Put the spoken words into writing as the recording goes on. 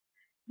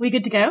We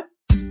good to go?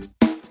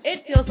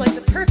 It feels like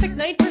the perfect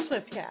night for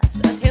Swiftcast,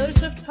 a Taylor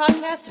Swift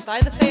podcast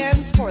by the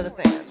fans for the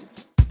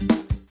fans.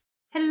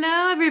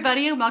 Hello,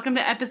 everybody, and welcome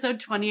to episode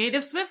 28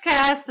 of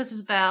Swiftcast. This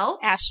is Belle.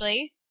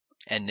 Ashley.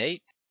 And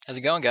Nate. How's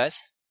it going,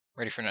 guys?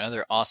 Ready for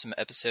another awesome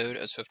episode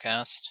of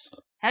Swiftcast?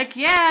 Heck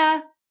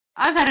yeah!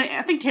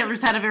 I think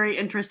Taylor's had a very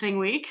interesting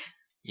week.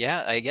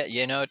 Yeah, I get,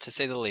 to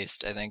say the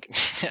least, I think.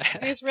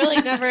 There's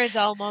really never a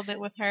dull moment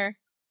with her.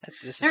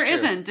 There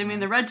isn't. I mean,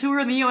 the Red Tour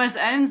in the U.S.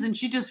 ends, and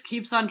she just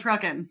keeps on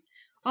trucking.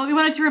 Well, we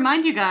wanted to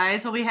remind you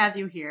guys, while we have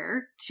you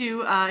here,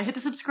 to hit the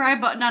subscribe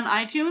button on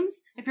iTunes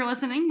if you're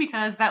listening,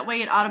 because that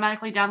way it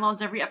automatically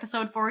downloads every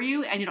episode for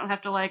you, and you don't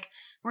have to,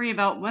 worry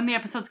about when the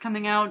episode's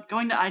coming out,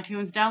 going to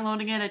iTunes,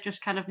 downloading it. It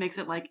just kind of makes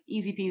it,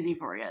 easy peasy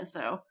for you.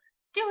 So,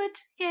 do it.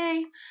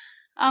 Yay.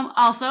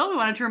 Also, we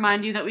wanted to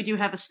remind you that we do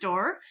have a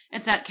store.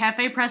 It's at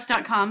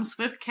cafepress.com,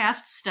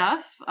 Swiftcast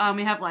stuff.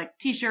 We have,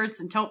 t-shirts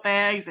and tote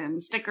bags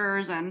and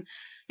stickers and,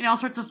 all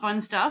sorts of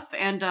fun stuff.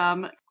 And,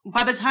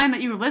 by the time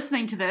that you're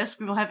listening to this,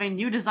 we will have a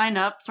new design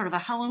up, sort of a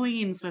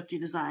Halloween Swiftie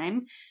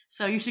design.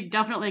 So you should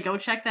definitely go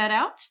check that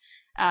out.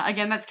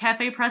 Again, that's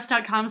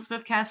cafepress.com,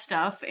 Swiftcast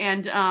stuff.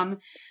 And,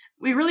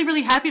 we're really,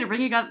 really happy to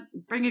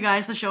bring you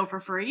guys the show for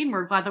free, and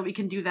we're glad that we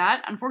can do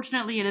that.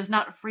 Unfortunately, it is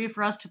not free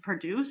for us to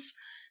produce.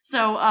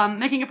 So,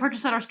 making a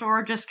purchase at our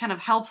store just kind of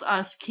helps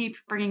us keep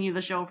bringing you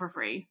the show for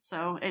free.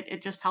 So,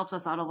 it just helps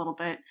us out a little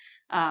bit.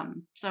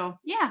 So,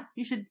 yeah,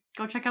 you should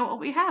go check out what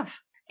we have.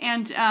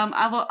 And,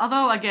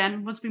 although,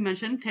 again, once we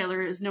mentioned,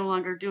 Taylor is no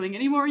longer doing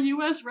any more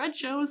U.S. Red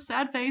shows,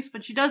 sad face,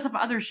 but she does have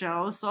other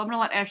shows, so I'm gonna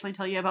let Ashley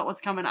tell you about what's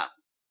coming up.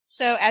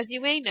 So, as you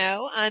may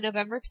know, on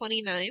November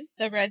 29th,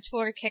 the Red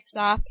Tour kicks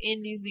off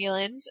in New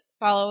Zealand,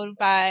 followed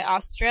by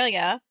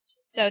Australia.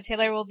 So,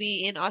 Taylor will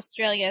be in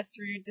Australia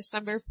through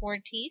December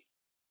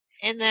 14th.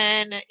 And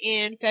then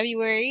in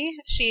February,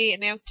 she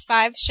announced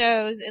 5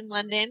 shows in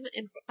London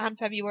on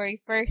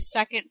February 1st,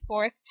 2nd,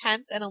 4th,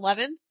 10th, and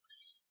 11th.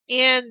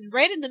 And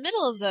right in the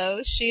middle of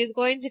those, she is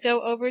going to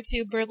go over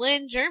to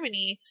Berlin,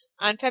 Germany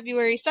on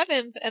February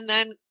 7th and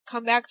then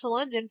come back to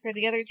London for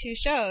the other 2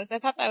 shows. I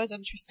thought that was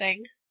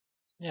interesting.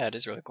 Yeah, it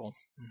is really cool.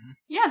 Mm-hmm.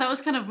 Yeah, that was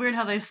kind of weird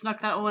how they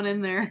snuck that one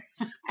in there.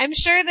 I'm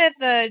sure that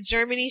the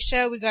Germany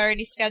show was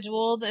already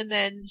scheduled, and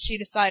then she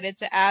decided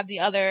to add the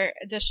other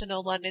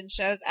additional London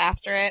shows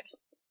after it.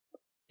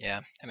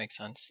 Yeah, that makes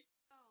sense.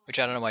 Which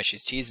I don't know why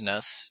she's teasing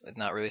us with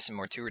not releasing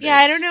more tour dates. Yeah,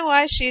 I don't know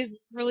why she's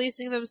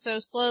releasing them so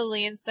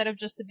slowly instead of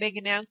just a big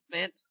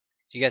announcement.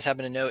 Do you guys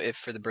happen to know if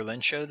for the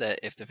Berlin show that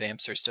if the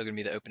Vamps are still going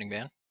to be the opening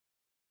band?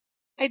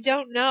 I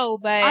don't know,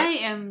 but I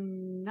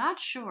am not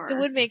sure. It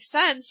would make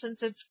sense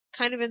since it's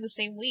kind of in the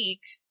same week.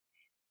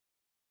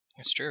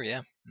 It's true,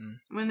 yeah.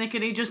 I mean, they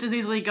could just as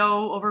easily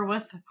go over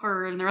with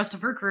her and the rest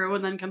of her crew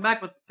and then come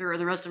back with her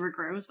and the rest of her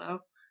crew, so.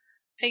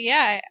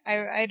 Yeah,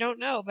 I don't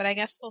know, but I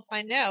guess we'll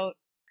find out.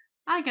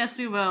 I guess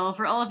we will.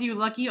 For all of you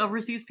lucky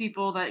overseas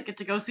people that get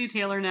to go see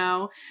Taylor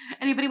now,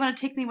 anybody want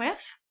to take me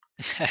with?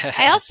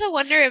 I also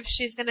wonder if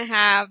she's going to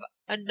have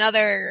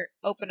another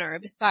opener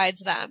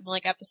besides them,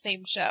 at the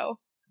same show.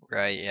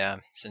 Right, yeah,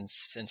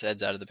 since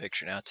Ed's out of the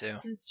picture now, too.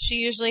 Since she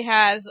usually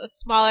has a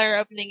smaller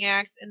opening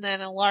act and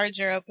then a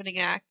larger opening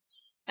act.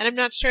 And I'm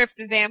not sure if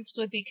the Vamps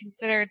would be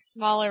considered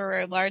smaller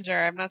or larger.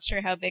 I'm not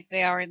sure how big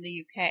they are in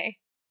the UK.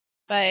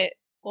 But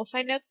we'll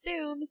find out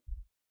soon.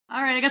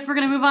 Alright, I guess we're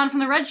going to move on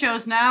from the Red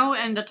shows now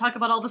and talk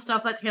about all the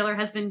stuff that Taylor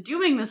has been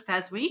doing this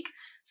past week.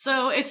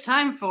 So it's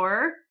time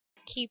for...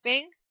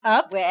 Keeping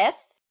Up with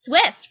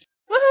Swift.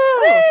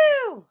 Woohoo!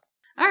 Woo!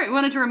 Alright, we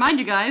wanted to remind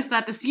you guys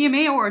that the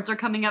CMA Awards are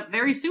coming up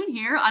very soon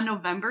here on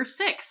November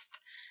 6th.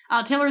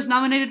 Taylor is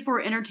nominated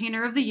for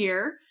Entertainer of the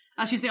Year.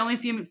 She's the only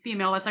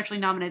female that's actually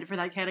nominated for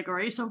that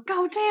category, so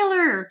go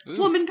Taylor! Ooh.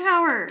 Woman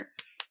power!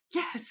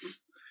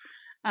 Yes!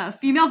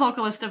 Female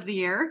Vocalist of the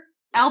Year.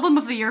 Album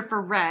of the Year for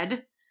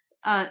Red.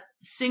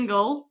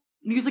 Single,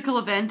 musical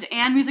event,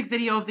 and music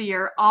video of the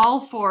year,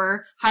 all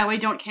for Highway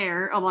Don't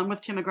Care, along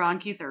with Tim McGraw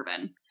and Keith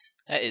Urban.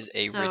 That is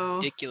a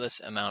ridiculous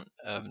amount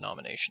of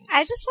nominations.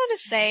 I just want to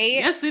say...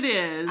 Yes, it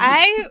is.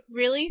 I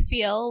really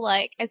feel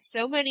like at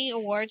so many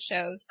award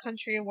shows,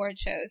 country award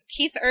shows,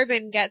 Keith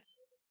Urban gets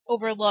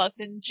overlooked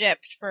and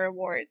gypped for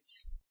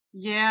awards.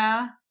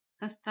 Yeah,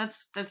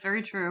 that's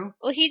very true.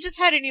 Well, he just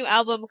had a new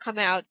album come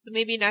out, so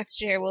maybe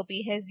next year will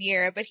be his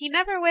year, but he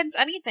never wins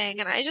anything,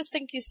 and I just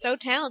think he's so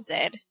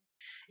talented.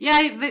 Yeah,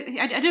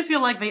 I do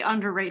feel like they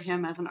underrate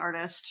him as an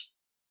artist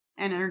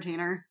and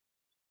entertainer.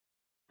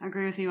 I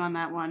agree with you on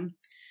that one.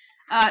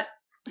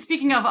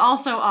 Speaking of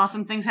also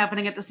awesome things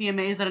happening at the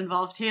CMAs that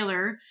involve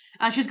Taylor,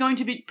 she's going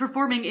to be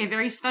performing a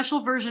very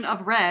special version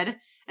of Red,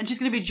 and she's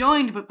going to be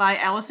joined by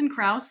Alison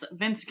Krauss,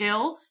 Vince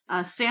Gill,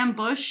 Sam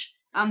Bush,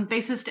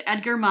 bassist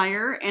Edgar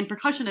Meyer, and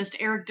percussionist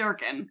Eric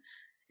Durkin.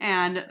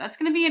 And that's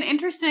going to be an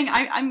interesting...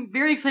 I'm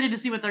very excited to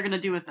see what they're going to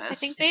do with this. I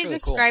think they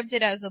described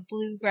it as a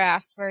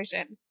bluegrass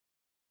version.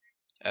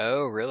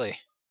 Oh, really?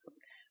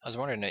 I was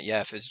wondering,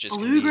 if it's just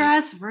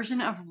bluegrass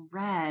version of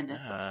Red.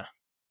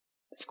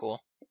 That's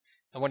cool.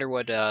 I wonder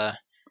what the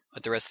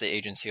rest of the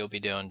agency will be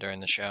doing during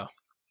the show.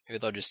 Maybe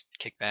they'll just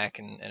kick back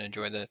and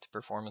enjoy the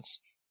performance.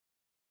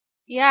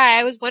 Yeah,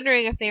 I was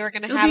wondering if they were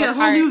going to It'll have be a a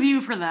whole part. new view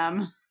for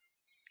them.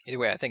 Either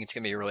way, I think it's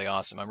going to be really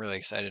awesome. I'm really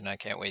excited, and I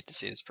can't wait to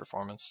see this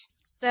performance.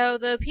 So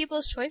the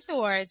People's Choice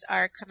Awards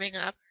are coming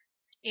up,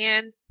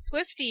 and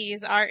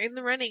Swifties are in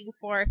the running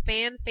for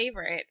fan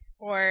favorite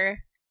for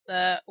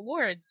the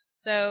awards.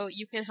 So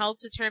you can help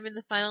determine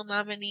the final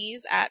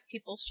nominees at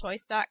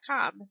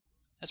peopleschoice.com.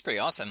 That's pretty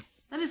awesome.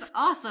 That is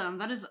awesome.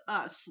 That is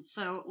us.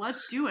 So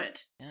let's do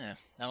it. Yeah,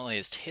 not only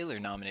is Taylor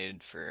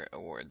nominated for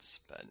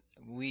awards, but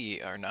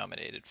we are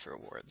nominated for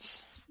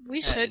awards. We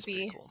That should is be.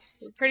 pretty cool.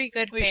 We're pretty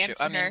good We fan should.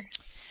 singer.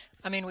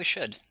 I mean, we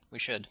should. We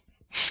should.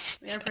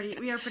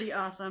 We are pretty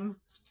awesome.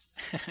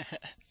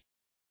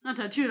 Not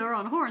to toot our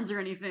own horns or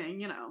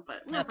anything,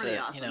 but we're Not pretty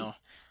to, awesome.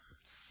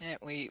 yeah,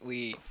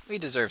 we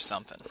deserve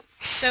something.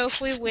 So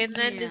if we win,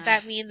 then does Yeah.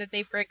 that mean that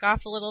they break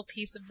off a little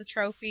piece of the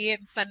trophy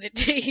and send it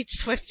to each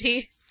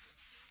Swiftie?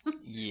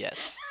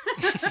 Yes.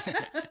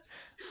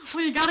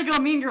 Well, you gotta go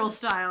Mean Girls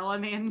style. I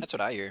mean, That's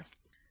what I hear.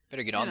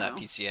 Better get on that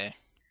know. PCA. it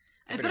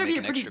better better make be a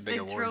an pretty extra big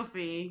award.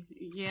 trophy.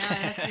 Yeah, it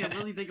has to be a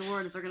really big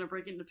award if they're gonna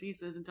break it into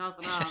pieces and toss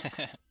it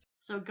off.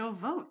 So go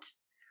vote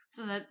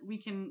so that we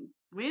can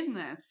win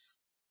this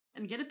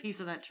and get a piece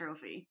of that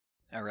trophy.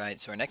 All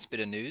right, so our next bit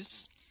of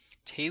news.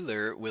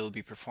 Taylor will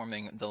be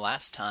performing the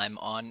last time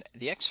on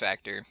The X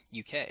Factor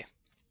UK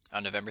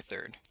on November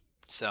 3rd.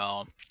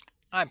 So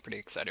I'm pretty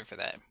excited for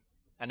that.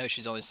 I know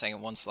she's only sang it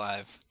once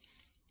live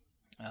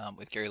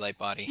with Gary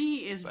Lightbody.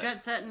 She is but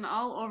jet setting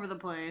all over the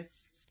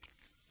place.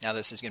 now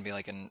this is going to be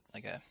like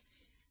a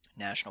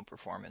national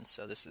performance,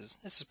 so this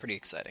is pretty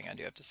exciting, I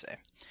do have to say.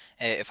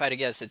 If I had to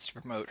guess, it's to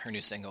promote her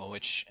new single,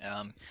 which,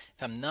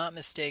 if I'm not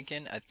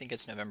mistaken, I think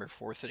it's November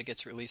 4th that it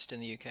gets released in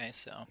the UK,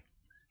 so...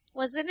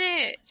 Wasn't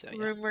it So,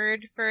 yeah.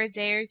 rumored for a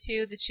day or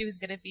two that she was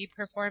going to be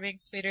performing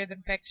Sweeter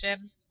Than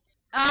Fiction?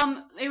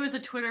 It was a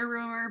Twitter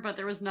rumor, but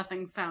there was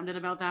nothing founded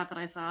about that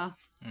I saw.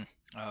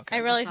 Oh, okay. I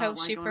really saw hope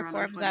it, she going around on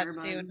performs Twitter, that but-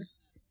 soon.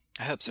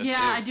 I hope so, Yeah,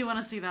 too. I do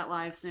want to see that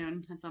live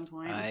soon at some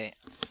point. I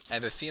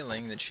have a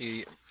feeling that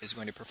she is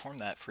going to perform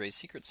that for a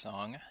secret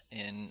song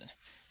in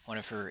one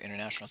of her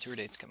international tour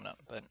dates coming up,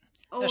 but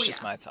that's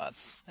just my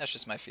thoughts. That's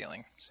just my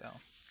feeling, so...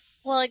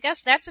 Well, I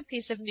guess that's a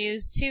piece of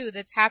news, too,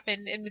 that's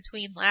happened in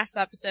between last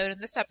episode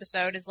and this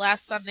episode, is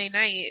last Sunday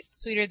night,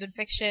 Sweeter Than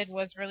Fiction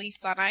was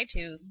released on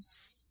iTunes.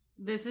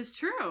 This is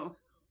true.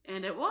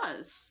 And it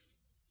was.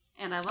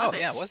 And I love it. Oh,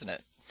 yeah, wasn't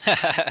it?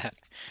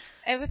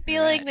 I have a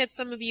feeling Right. that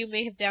some of you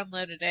may have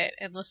downloaded it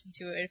and listened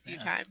to it a few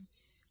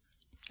times.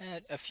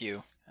 A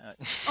few.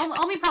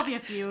 Only probably a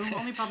few.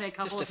 Only probably a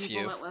couple Just a of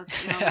people few. that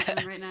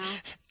listen right now.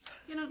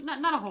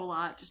 Not a whole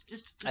lot.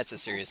 Just That's a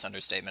serious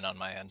understatement on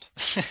my end.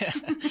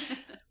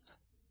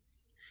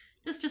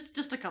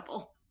 just a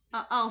couple.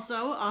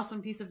 Also,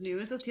 awesome piece of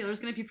news is Taylor's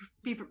going to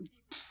be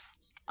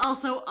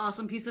also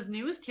awesome piece of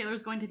news.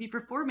 Taylor's going to be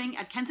performing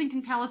at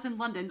Kensington Palace in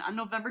London on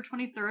November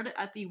 23rd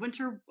at the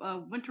Winter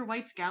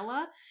Whites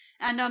Gala,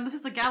 and this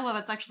is the gala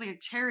that's actually a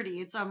charity.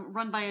 It's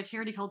run by a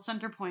charity called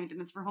Centerpoint,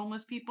 and it's for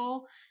homeless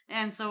people.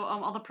 And so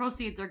all the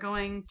proceeds are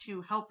going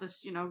to help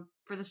this,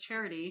 for this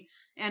charity.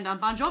 And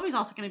Bon Jovi's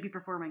also going to be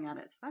performing at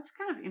it. So that's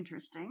kind of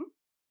interesting.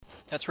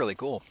 That's really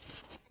cool.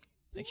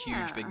 Like,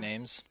 huge, big Yeah.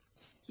 names.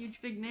 Huge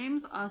big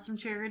names, awesome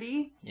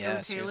charity. Yeah,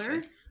 Go Taylor.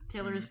 seriously.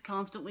 Taylor's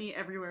constantly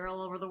everywhere,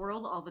 all over the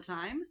world, all the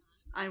time.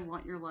 I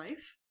want your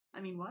life. I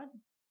mean, what?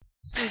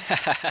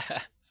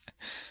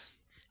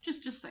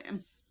 Just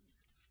saying.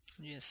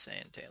 Just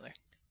saying, Taylor.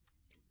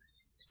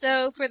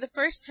 So, for the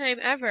first time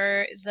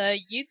ever, the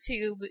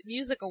YouTube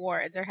Music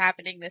Awards are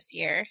happening this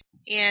year.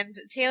 And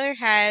Taylor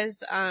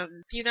has a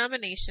few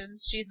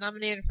nominations. She's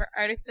nominated for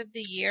Artist of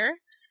the Year.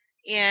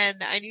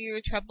 And I Knew You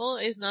Were Trouble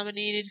is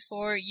nominated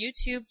for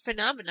YouTube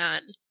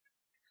Phenomenon.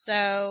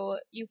 So,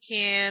 you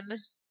can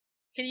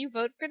you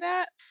vote for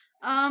that?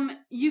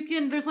 You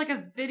can, there's like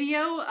a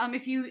video,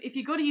 if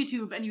you go to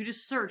YouTube and you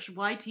just search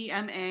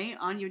YTMA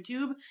on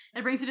YouTube,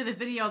 it brings you to the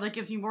video that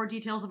gives you more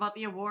details about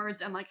the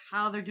awards and like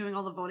how they're doing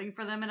all the voting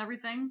for them and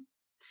everything.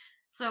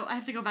 So I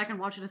have to go back and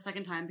watch it a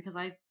second time because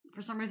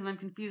for some reason I'm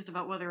confused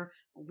about whether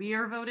we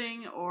are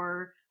voting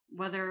or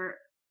whether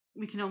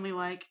we can only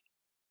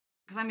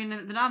because I mean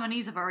the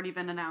nominees have already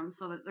been announced,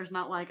 so that there's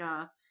not like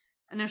a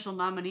initial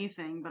nominee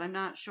thing, but I'm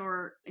not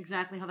sure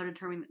exactly how they're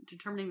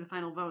determining the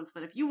final votes.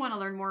 But if you want to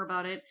learn more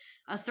about it,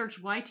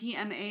 search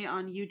YTMA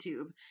on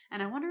YouTube.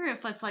 And I wonder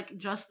if that's like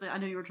just the I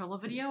Know You Were Trouble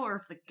video or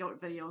if the GOAT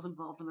video is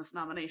involved in this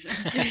nomination.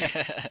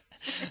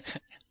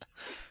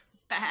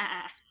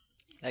 Bah.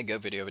 That Go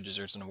video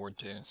deserves an award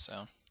too,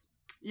 so...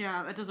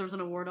 Yeah, it deserves an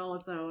award all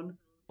its own.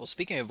 Well,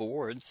 speaking of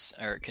awards,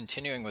 or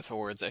continuing with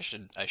awards, I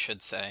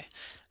should say,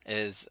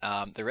 is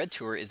the Red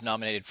Tour is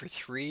nominated for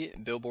 3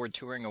 Billboard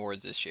Touring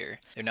Awards this year.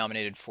 They're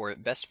nominated for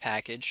Best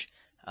Package,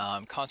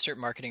 Concert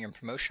Marketing and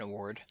Promotion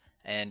Award,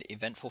 and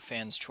Eventful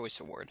Fans Choice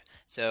Award.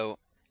 So,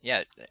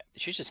 yeah,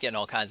 she's just getting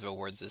all kinds of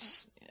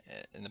awards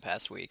in the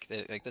past week.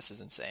 This is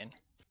insane.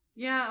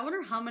 Yeah, I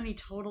wonder how many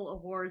total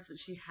awards that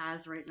she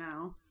has right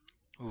now.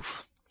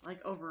 Oof. Like,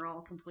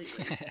 overall,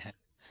 completely.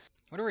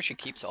 wonder where she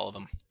keeps all of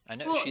them. I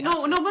know Well, she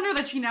has no wonder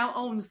that she now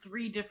owns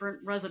 3 different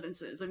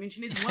residences. I mean,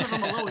 she needs one of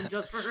them alone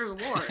just for her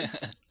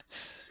awards.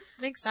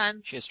 Makes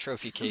sense. She has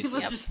trophy I mean,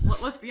 cases.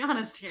 let's be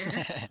honest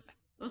here.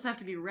 Those have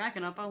to be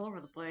racking up all over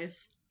the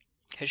place.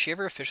 Has she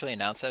ever officially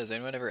announced that? Has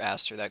anyone ever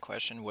asked her that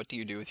question? What do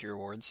you do with your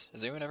awards?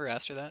 Has anyone ever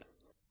asked her that?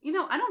 You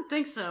know, I don't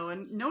think so.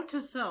 And note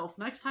to self: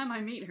 next time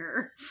I meet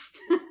her,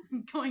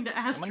 I'm going to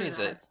ask Someone her needs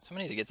that.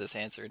 Someone needs to get this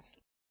answered.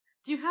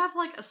 Do you have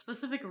like a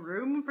specific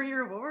room for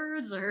your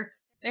awards, or?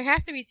 There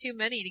have to be too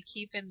many to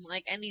keep in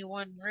like any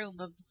one room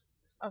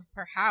of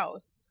her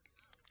house.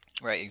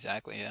 Right,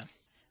 exactly, yeah.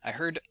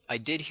 I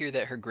did hear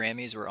that her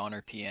Grammys were on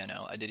her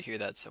piano. I did hear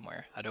that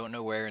somewhere. I don't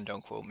know where, and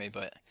don't quote me,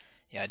 but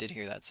yeah, I did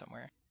hear that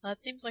somewhere. Well,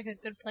 that seems like a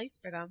good place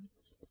for them.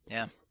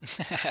 Yeah.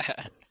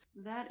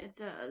 That it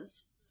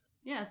does.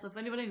 Yeah, so if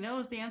anybody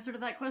knows the answer to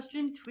that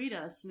question, tweet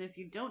us. And if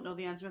you don't know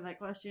the answer to that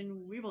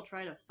question, we will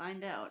try to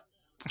find out.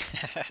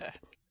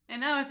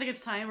 And now I think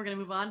it's time we're going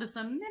to move on to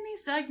some mini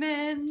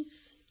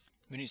segments.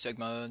 Mini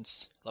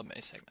segments. Love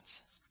mini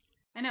segments.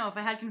 I know, if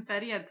I had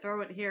confetti, I'd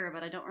throw it here,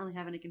 but I don't really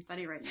have any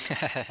confetti right now.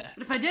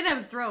 But if I did, I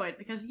would throw it,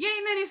 because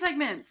yay, mini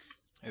segments!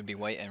 It would be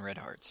white and red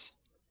hearts.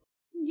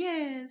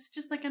 Yes,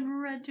 just like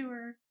on Red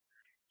Tour.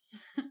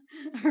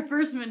 Our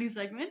first mini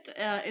segment,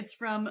 it's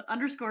from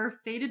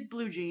 _faded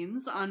blue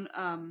jeans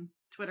on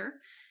Twitter,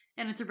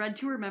 and it's a Red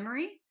Tour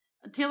memory.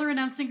 Taylor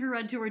announcing her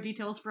Red Tour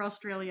details for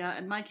Australia,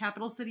 and my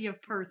capital city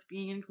of Perth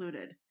being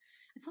included.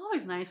 It's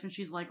always nice when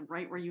she's like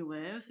right where you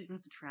live, so you don't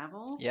have to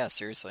travel. Yeah,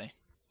 seriously.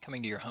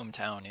 Coming to your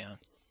hometown, yeah.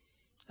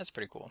 That's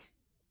pretty cool.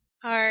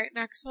 Our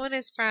next one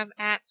is from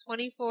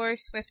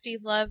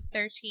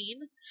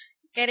 @24SwiftyLove13,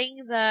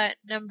 getting the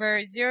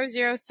number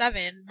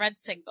 007 red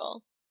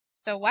single.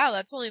 So wow,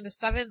 that's only the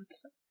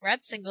 7th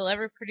red single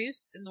ever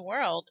produced in the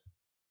world.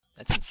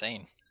 That's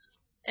insane.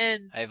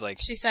 And I have like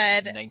she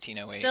said,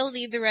 1908. still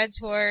need the Red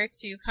Tour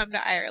to come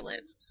to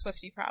Ireland.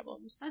 Swifty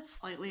problems. That's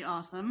slightly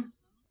awesome.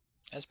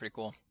 That's pretty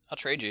cool. I'll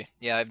trade you.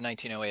 Yeah, I have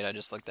 1908. I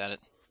just looked at it.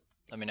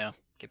 Let me know.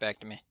 Get back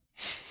to me.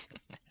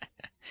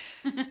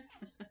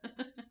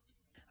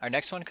 Our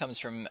next one comes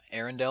from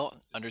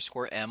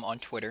Arendelle_M on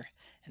Twitter,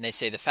 and they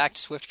say the fact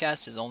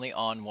Swiftcast is only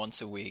on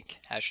once a week.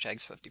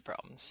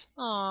 #SwiftyProblems.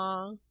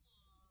 Aww.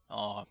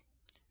 Aw.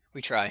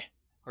 We try.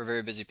 We're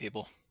very busy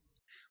people.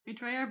 We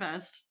try our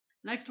best.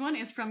 Next one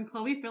is from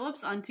Chloe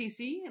Phillips on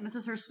TC, and this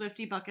is her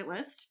Swifty bucket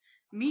list.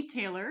 Meet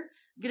Taylor,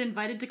 get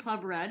invited to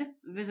Club Red,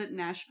 visit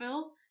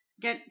Nashville,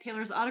 get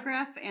Taylor's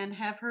autograph, and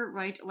have her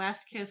write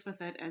Last Kiss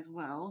with it as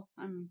well.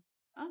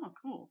 Oh,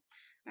 cool.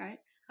 Alright.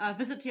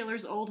 Visit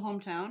Taylor's old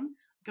hometown,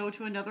 go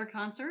to another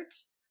concert,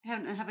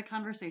 and have a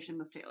conversation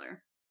with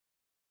Taylor.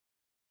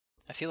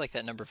 I feel like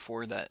that number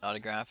 4, that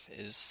autograph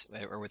is,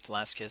 or with the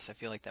Last Kiss, I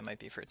feel like that might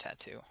be for a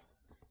tattoo.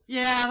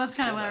 Yeah, that's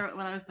kind cool, of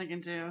what I was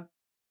thinking too.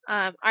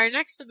 Our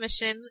next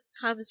submission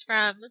comes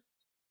from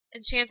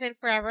Enchanted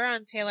Forever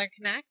on Taylor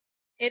Connect.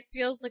 It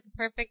feels like the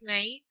perfect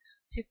night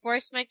to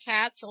force my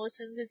cat to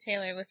listen to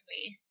Taylor with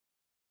me.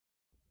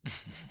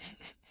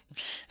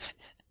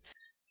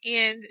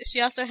 And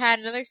she also had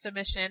another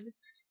submission.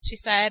 She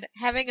said,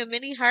 having a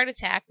mini heart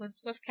attack when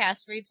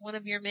Swiftcast reads one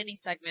of your mini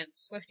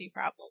segments, Swifty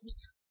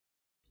Problems.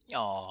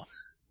 Aw.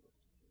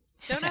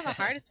 Don't have a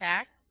heart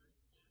attack.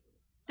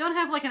 Don't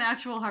have like an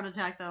actual heart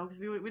attack though, because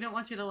we don't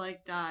want you to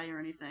like die or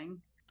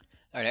anything.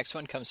 Our next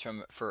one comes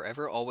from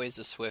Forever Always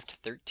a Swift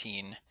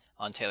 13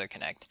 on Taylor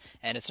Connect,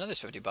 and it's another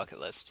Swifty bucket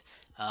list.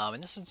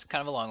 And this one's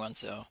kind of a long one,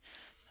 so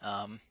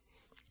but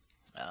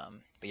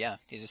yeah,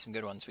 these are some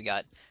good ones. We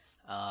got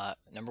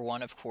number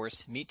 1, of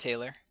course, meet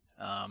Taylor.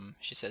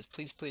 She says,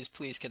 please, please,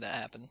 please, can that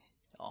happen?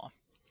 Aw.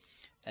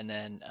 And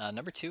then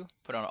number 2,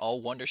 put on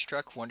all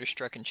Wonderstruck,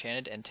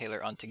 Enchanted, and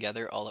Taylor on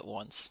together all at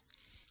once.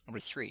 Number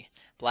 3,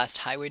 blast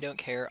Highway Don't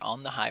Care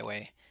on the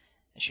highway,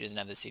 and she doesn't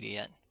have the CD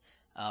yet.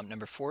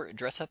 Number 4,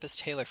 dress up as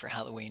Taylor for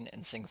Halloween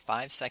and sing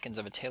 5 seconds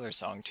of a Taylor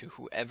song to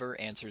whoever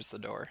answers the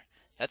door.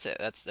 That's it.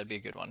 That'd be a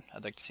good one.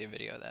 I'd like to see a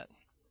video of that.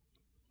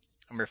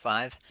 Number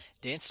 5,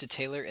 dance to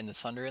Taylor in the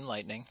Thunder and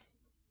Lightning.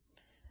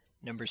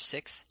 Number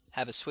 6,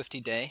 have a Swifty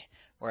day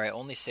where I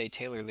only say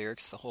Taylor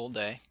lyrics the whole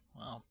day.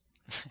 Wow.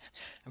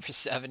 Number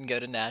 7, go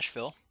to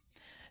Nashville.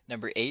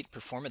 Number 8,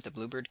 perform at the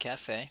Bluebird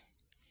Cafe.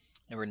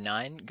 Number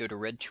 9, go to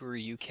Red Tour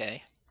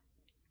UK.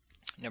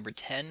 Number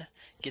 10,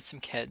 get some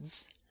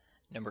Keds.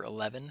 Number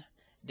 11,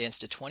 dance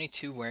to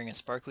 22 wearing a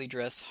sparkly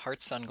dress,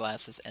 heart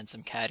sunglasses, and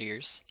some cat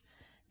ears.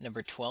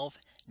 Number 12,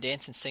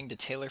 dance and sing to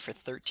Taylor for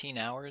 13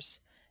 hours.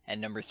 And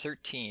number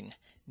 13,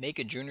 make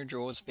a Junior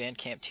Joel's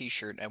Bandcamp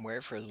t-shirt and wear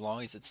it for as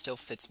long as it still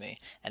fits me,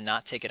 and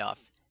not take it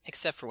off,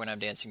 except for when I'm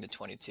dancing to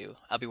 22.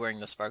 I'll be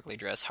wearing the sparkly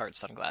dress, heart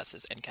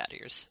sunglasses, and cat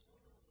ears.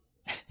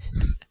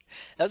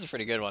 That was a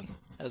pretty good one.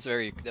 That was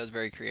very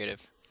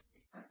creative.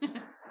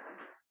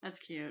 That's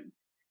cute.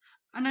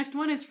 Our next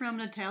one is from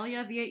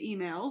Natalia via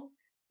email.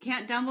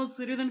 Can't download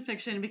Sweeter Than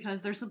Fiction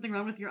because there's something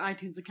wrong with your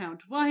iTunes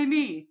account. Why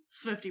me?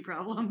 Swifty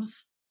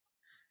problems.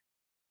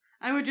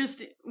 I would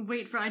just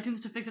wait for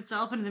iTunes to fix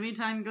itself, and in the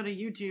meantime go to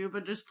YouTube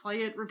and just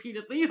play it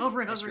repeatedly over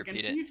and over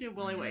again. YouTube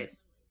while I wait.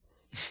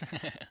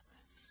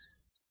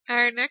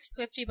 Our next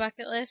Swiftie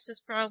bucket list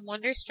is from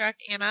Wonderstruck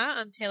Anna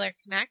on Taylor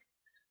Connect.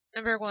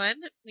 Number 1,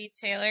 meet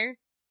Taylor.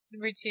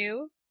 Number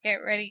 2,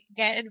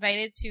 get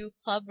invited to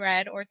Club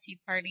Red or Tea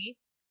Party.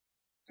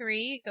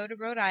 3, go to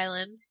Rhode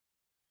Island.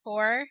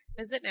 4,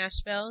 visit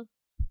Nashville.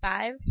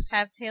 5,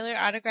 have Taylor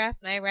autograph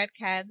my red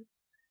Keds.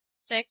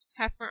 6,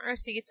 have front row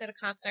seats at a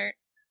concert.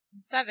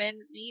 And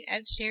 7, meet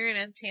Ed Sheeran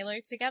and Taylor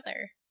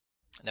together.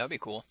 That would be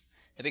cool.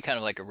 It'd be kind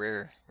of like a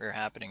rare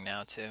happening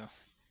now, too.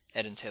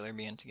 Ed and Taylor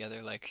being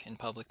together, like, in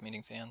public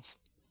meeting fans.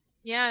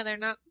 Yeah, they're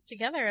not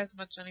together as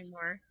much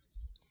anymore.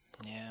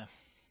 Yeah.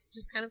 It's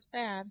just kind of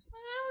sad.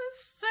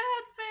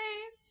 Sad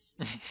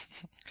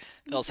face.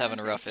 Bell's having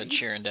a rough Ed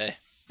Sheeran day.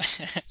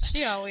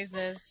 She always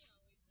is.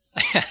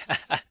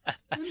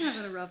 I'm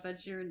having a rough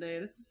Ed Sheeran day.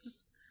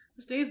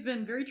 This day's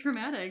been very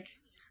traumatic.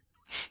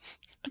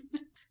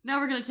 Now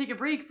we're going to take a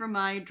break from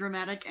my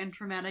dramatic and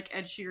traumatic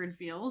Ed Sheeran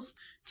feels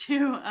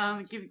to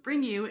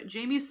bring you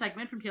Jamie's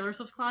segment from Taylor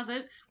Swift's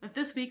Closet with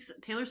this week's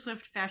Taylor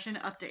Swift fashion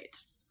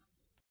update.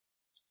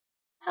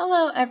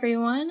 Hello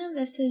everyone,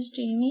 this is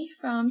Jamie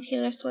from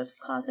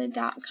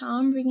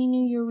TaylorSwift'sCloset.com bringing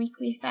you your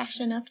weekly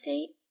fashion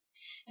update.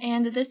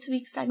 And this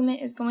week's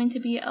segment is going to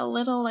be a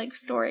little like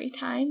story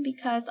time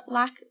because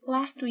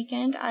last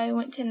weekend I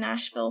went to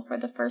Nashville for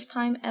the first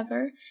time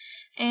ever.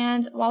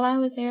 And while I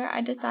was there,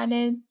 I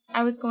decided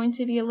I was going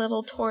to be a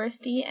little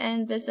touristy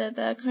and visit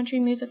the Country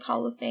Music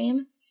Hall of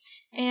Fame.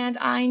 And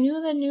I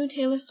knew the new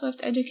Taylor Swift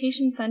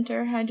Education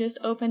Center had just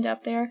opened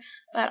up there,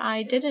 but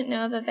I didn't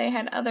know that they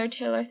had other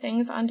Taylor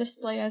things on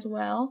display as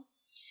well.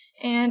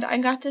 And I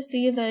got to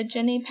see the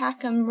Jenny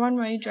Packham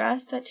runway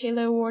dress that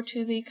Taylor wore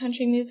to the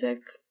Country Music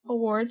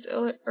Awards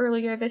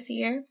earlier this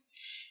year.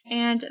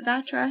 And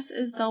that dress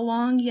is the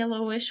long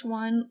yellowish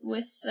one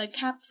with the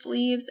cap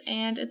sleeves,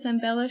 and it's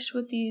embellished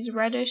with these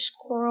reddish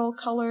coral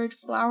colored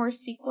flower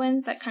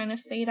sequins that kind of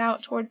fade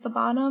out towards the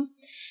bottom.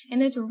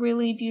 And it's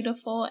really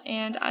beautiful,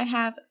 and I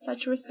have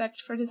such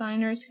respect for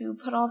designers who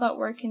put all that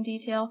work and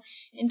detail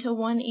into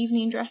one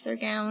evening dress or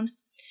gown.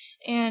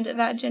 And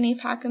that Jenny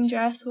Packham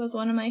dress was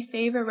one of my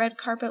favorite red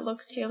carpet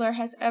looks Taylor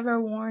has ever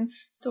worn,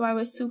 so I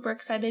was super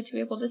excited to be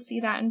able to see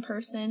that in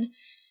person.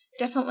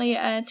 Definitely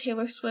a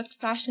Taylor Swift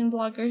fashion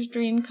blogger's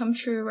dream come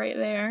true right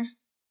there.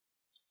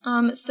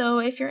 So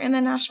if you're in the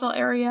Nashville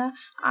area,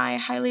 I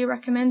highly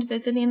recommend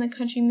visiting the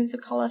Country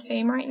Music Hall of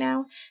Fame right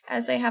now,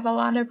 as they have a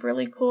lot of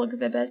really cool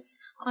exhibits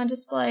on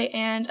display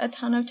and a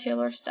ton of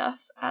Taylor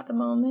stuff at the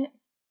moment.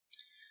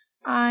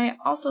 I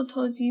also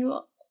told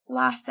you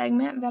last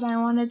segment that I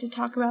wanted to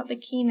talk about the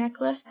key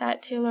necklace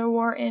that Taylor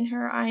wore in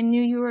her I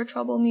Knew You Were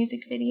Trouble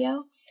music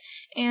video,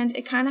 and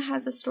it kind of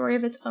has a story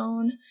of its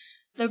own.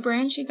 The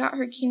brand she got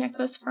her key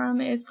necklace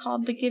from is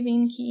called The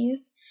Giving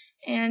Keys,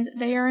 and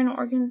they are an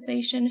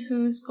organization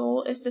whose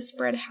goal is to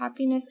spread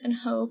happiness and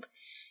hope.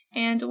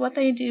 And what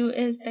they do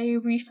is they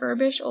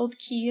refurbish old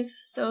keys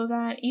so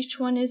that each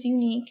one is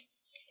unique,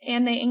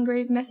 and they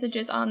engrave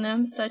messages on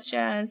them such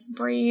as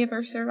brave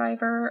or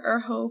survivor or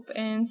hope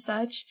and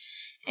such.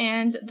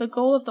 And the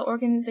goal of the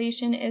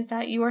organization is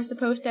that you are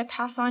supposed to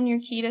pass on your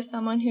key to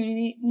someone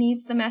who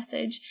needs the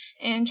message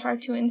and try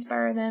to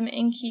inspire them,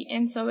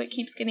 and so it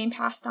keeps getting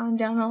passed on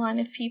down the line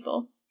of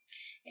people.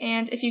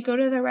 And if you go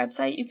to their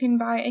website, you can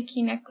buy a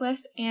key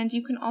necklace, and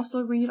you can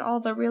also read all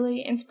the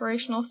really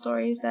inspirational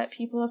stories that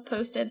people have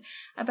posted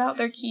about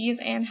their keys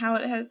and how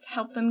it has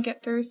helped them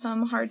get through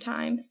some hard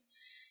times.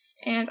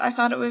 And I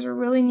thought it was a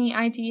really neat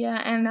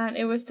idea, and that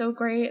it was so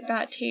great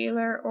that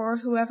Taylor or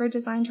whoever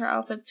designed her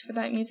outfits for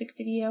that music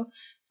video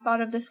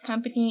thought of this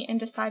company and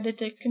decided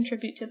to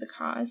contribute to the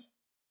cause.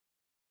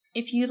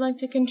 If you'd like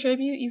to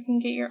contribute, you can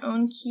get your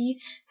own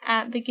key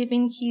at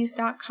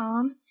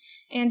thegivingkeys.com.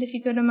 And if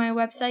you go to my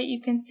website,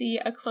 you can see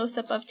a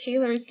close-up of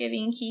Taylor's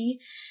Giving Key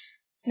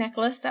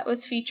necklace that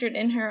was featured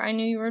in her I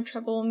Knew You Were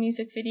Trouble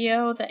music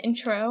video, the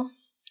intro.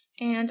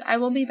 And I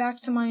will be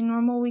back to my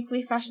normal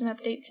weekly fashion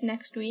updates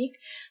next week,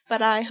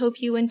 but I hope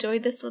you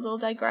enjoyed this little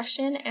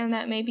digression and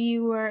that maybe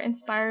you were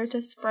inspired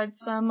to spread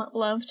some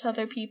love to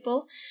other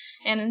people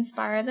and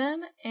inspire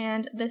them.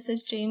 And this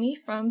is Jamie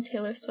from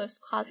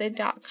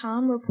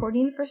TaylorSwift'sCloset.com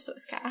reporting for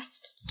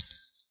Swiftcast.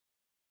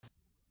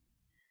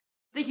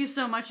 Thank you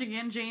so much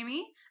again,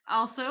 Jamie.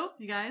 Also,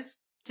 you guys,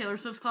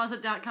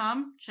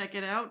 TaylorSwift'sCloset.com, check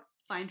it out,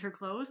 find her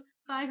clothes,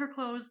 buy her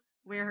clothes,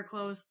 wear her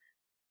clothes.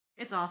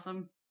 It's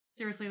awesome.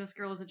 Seriously, this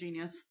girl is a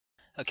genius.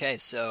 Okay,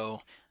 so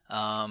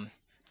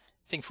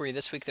thing for you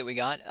this week that we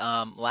got.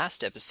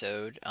 Last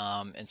episode,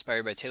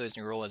 inspired by Taylor's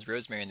new role as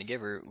Rosemary in The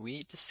Giver,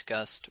 we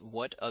discussed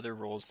what other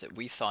roles that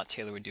we thought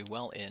Taylor would do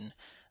well in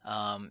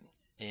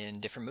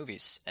different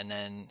movies, and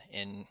then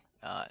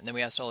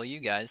we asked all of you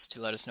guys to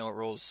let us know what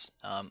roles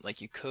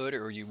like you could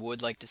or you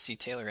would like to see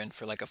Taylor in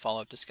for like a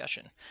follow-up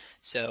discussion.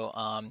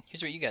 So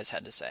here's what you guys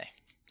had to say.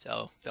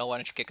 So Belle, why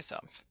don't you kick us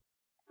off?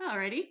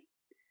 Alrighty.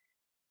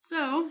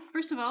 So,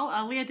 first of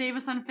all, Leah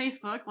Davis on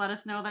Facebook let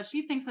us know that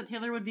she thinks that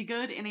Taylor would be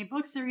good in a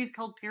book series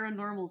called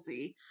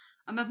Paranormalcy.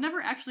 I've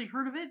never actually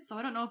heard of it, so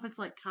I don't know if it's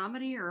like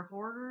comedy or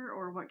horror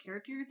or what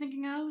character you're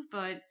thinking of,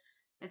 but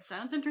it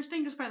sounds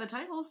interesting just by the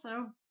title,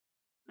 so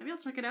maybe I'll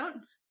check it out.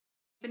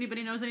 If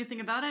anybody knows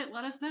anything about it,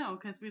 let us know,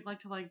 because we'd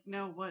like to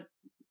know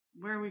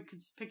where we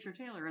could picture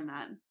Taylor in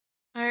that.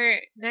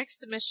 Our next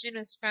submission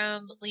is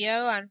from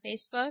Leo on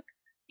Facebook,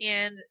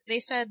 and they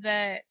said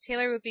that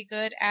Taylor would be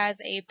good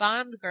as a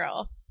Bond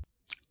girl.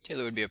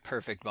 Taylor would be a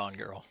perfect Bond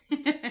girl.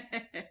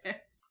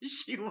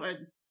 She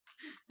would.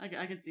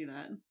 I could see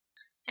that.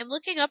 I'm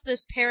looking up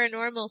this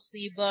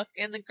Paranormalcy book,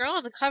 and the girl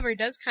on the cover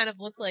does kind of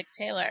look like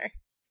Taylor.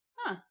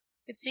 Huh.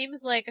 It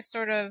seems like a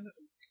sort of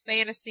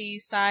fantasy,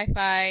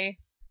 sci-fi,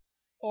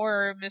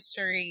 horror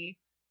mystery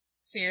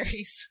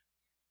series.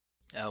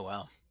 Oh,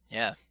 wow.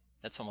 Yeah,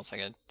 that's almost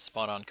like a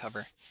spot-on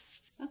cover.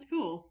 That's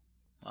cool.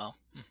 Wow.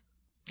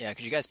 Yeah,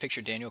 could you guys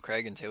picture Daniel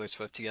Craig and Taylor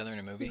Swift together in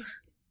a movie?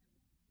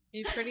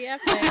 Be pretty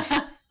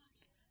epic.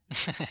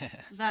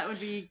 That would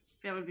be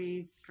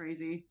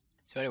crazy.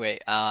 So anyway,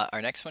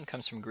 our next one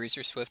comes from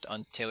Greaser Swift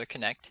on Taylor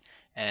Connect,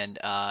 and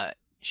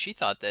she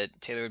thought that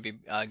Taylor would be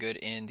good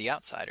in The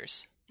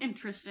Outsiders.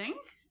 Interesting.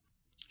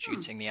 She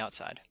could sing The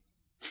Outside.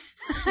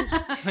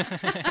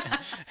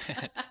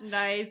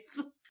 Nice.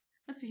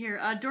 Let's see here.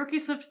 Dorky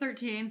Swift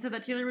 13 said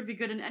that Taylor would be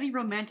good in any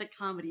romantic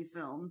comedy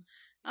film.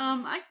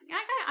 I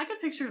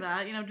could picture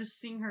that. Just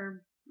seeing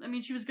her. I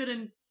mean, she was good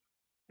in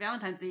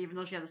Valentine's Day, even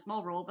though she had a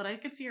small role. But I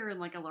could see her in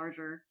a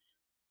larger,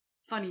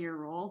 funnier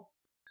role.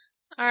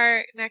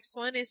 Our next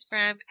one is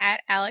from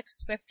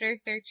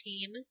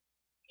 @AlexSwifter13,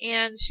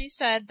 and she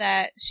said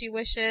that she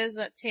wishes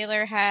that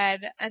Taylor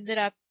had ended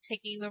up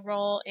taking the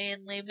role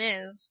in Les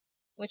Mis,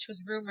 which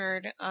was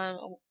rumored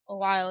a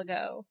while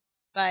ago,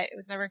 but it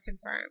was never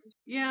confirmed.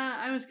 Yeah,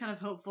 I was kind of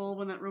hopeful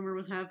when that rumor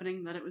was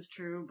happening that it was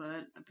true,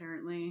 but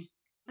apparently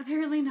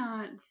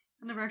not.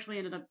 I never actually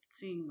ended up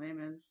seeing Les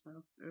Mis,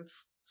 so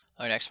oops.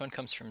 Our next one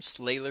comes from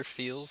Slayler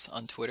Feels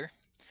on Twitter.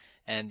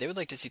 And they would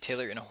like to see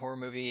Taylor in a horror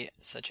movie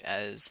such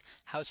as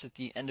House at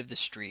the End of the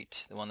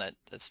Street, the one that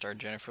starred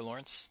Jennifer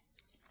Lawrence,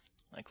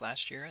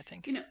 last year, I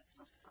think.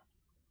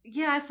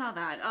 Yeah, I saw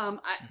that.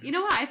 You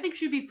know what? I think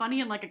she'd be funny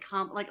in like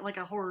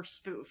a horror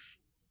spoof.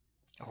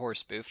 A horror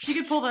spoof. She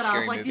could pull that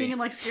off, movie. being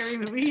in scary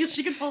movies.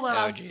 She could pull that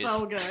off geez.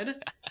 so good.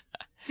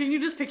 Can you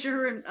just picture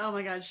her? And oh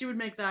my god, she would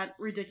make that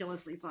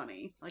ridiculously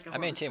funny. I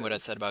maintain what I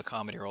said about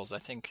comedy roles. I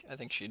think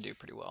she'd do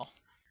pretty well.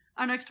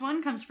 Our next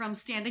one comes from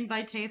Standing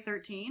by Tay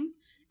 13.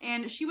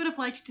 And she would have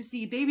liked to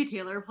see Baby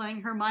Taylor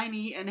playing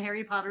Hermione in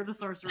Harry Potter the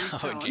Sorcerer's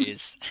Stone. Oh,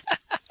 jeez.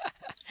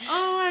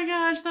 Oh my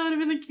gosh, that would have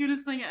been the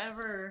cutest thing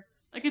ever.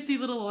 I could see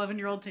little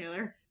 11-year-old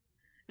Taylor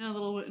in a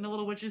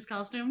little witch's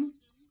costume.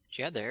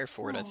 She had the hair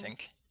for it, I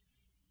think.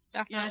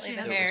 Definitely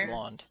yeah, the It hair. was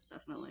blonde.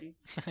 Definitely.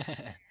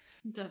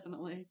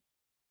 Definitely.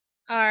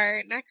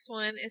 Our next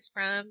one is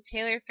from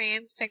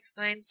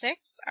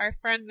TaylorFan696, our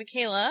friend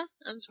Michaela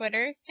on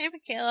Twitter. Hey,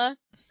 Michaela.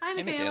 Hi,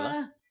 Hey, Michaela.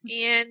 Michaela.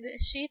 And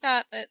she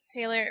thought that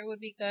Taylor would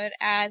be good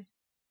as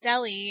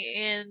Deli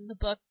in the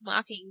book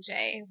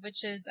Mockingjay,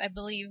 which is, I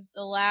believe,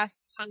 the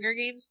last Hunger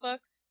Games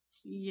book.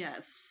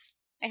 Yes.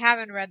 I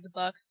haven't read the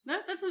books.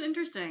 That's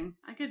interesting.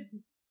 I could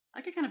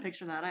kind of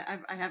picture that.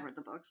 I have read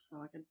the books,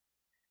 so I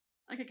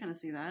could kind of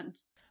see that.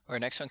 Our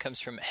next one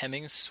comes from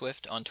Hemmings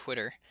Swift on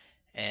Twitter,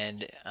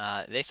 and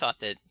they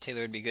thought that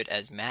Taylor would be good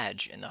as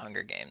Madge in the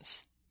Hunger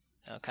Games.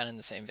 Kind of in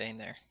the same vein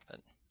there,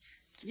 but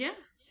Yeah.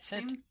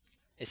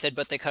 They said,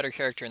 but they cut her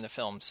character in the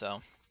film,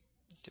 so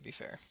to be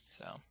fair,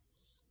 so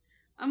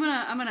I'm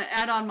gonna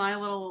add on my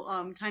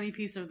little tiny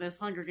piece of this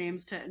Hunger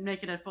Games to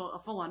make it a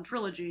full-on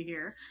trilogy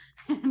here,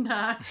 and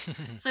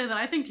say that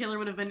I think Taylor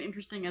would have been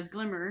interesting as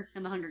Glimmer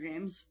in the Hunger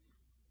Games.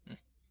 I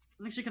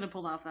think she could have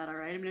pulled off that all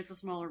right. I mean, it's a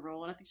smaller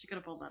role, and I think she could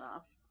have pulled that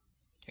off.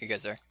 you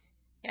guys there?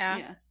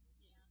 Yeah.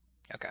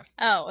 Okay.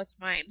 Oh, it's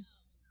mine.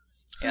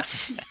 Yeah.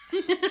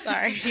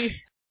 Sorry.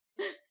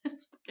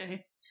 It's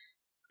okay.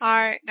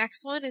 Our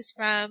next one is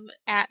from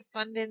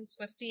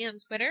 @FundinSwifty on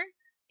Twitter,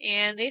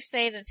 and they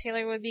say that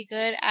Taylor would be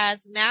good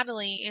as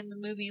Natalie in the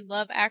movie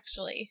Love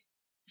Actually.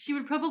 She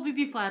would probably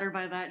be flattered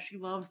by that. She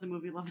loves the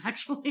movie Love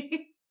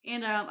Actually.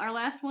 And our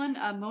last one,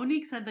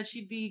 Monique said that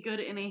she'd be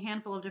good in a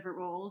handful of different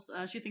roles.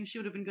 She thinks she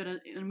would have been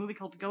good in a movie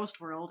called Ghost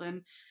World,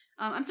 and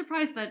I'm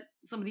surprised that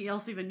somebody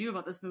else even knew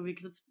about this movie,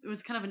 because it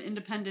was kind of an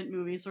independent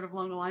movie, sort of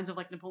along the lines of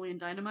Napoleon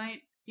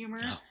Dynamite humor.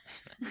 Oh.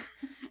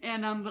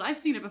 And but I've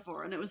seen it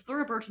before, and it was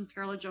Thora Birch and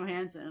Scarlett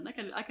Johansson.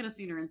 I could have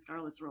seen her in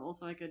Scarlett's role,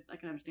 so I could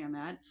understand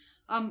that.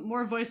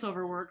 More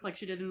voiceover work like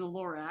she did in the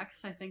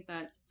Lorax. I think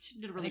that she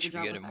did a really good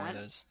job with that. I think she'd be good at more of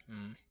those.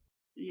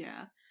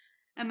 Yeah.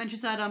 And then she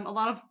said a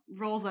lot of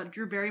roles that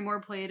Drew Barrymore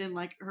played in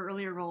her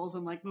earlier roles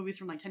in movies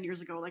from 10 years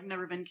ago, like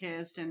Never Been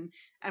Kissed and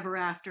Ever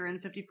After and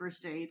 50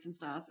 First Dates and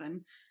stuff.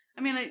 And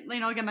I mean,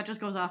 again, that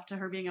just goes off to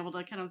her being able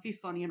to kind of be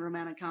funny in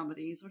romantic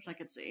comedies, which I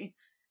could see.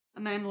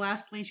 And then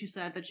lastly, she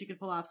said that she could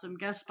pull off some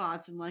guest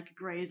spots in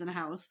Grey's and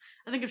House.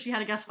 I think if she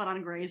had a guest spot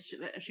on Grey's,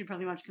 she'd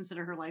probably much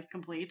consider her life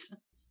complete.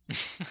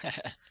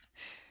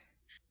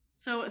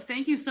 So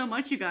thank you so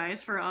much, you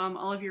guys, for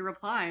all of your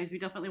replies. We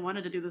definitely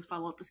wanted to do this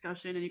follow-up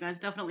discussion, and you guys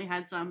definitely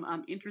had some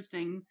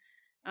interesting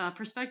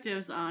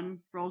perspectives on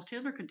roles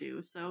Taylor could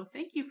do. So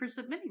thank you for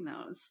submitting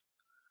those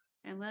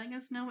and letting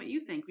us know what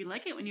you think. We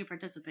like it when you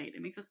participate.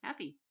 It makes us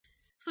happy.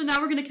 So now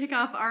we're going to kick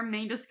off our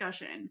main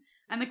discussion.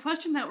 And the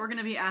question that we're going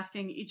to be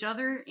asking each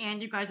other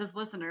and you guys as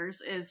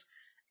listeners is,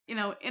 in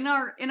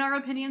our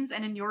opinions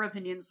and in your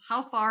opinions,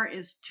 how far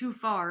is too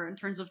far in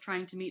terms of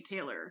trying to meet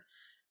Taylor?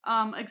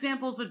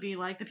 Examples would be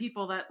like the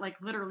people that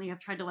like literally have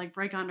tried to like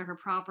break onto her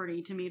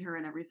property to meet her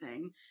and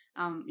everything.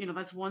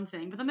 That's one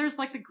thing. But then there's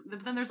like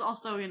then there's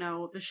also,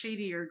 the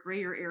shadier,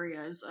 grayer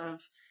areas of,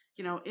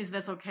 is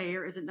this okay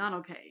or is it not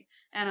okay?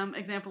 And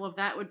example of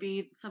that would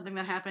be something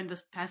that happened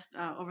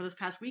over this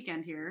past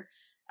weekend here.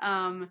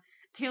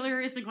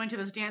 Taylor has been going to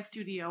this dance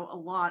studio a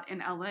lot in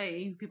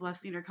LA. People have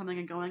seen her coming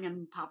and going,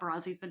 and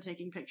paparazzi's been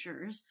taking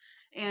pictures.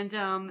 And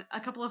a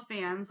couple of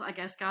fans, I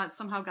guess,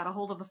 somehow got a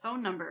hold of the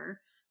phone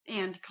number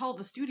and called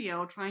the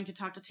studio trying to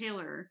talk to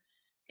Taylor.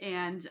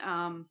 And,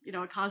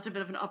 it caused a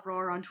bit of an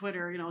uproar on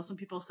Twitter. Some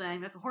people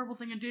saying that's a horrible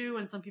thing to do,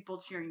 and some people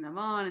cheering them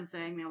on and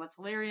saying, that's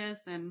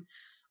hilarious. And,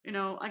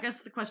 I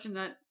guess the question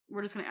that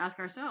we're just going to ask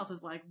ourselves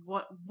is like,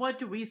 what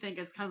do we think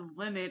is kind of the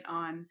limit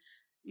on,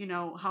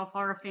 how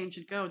far a fan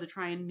should go to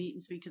try and meet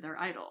and speak to their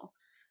idol?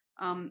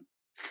 I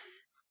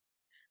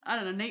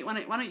don't know, Nate, why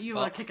don't you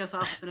kick us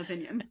off with an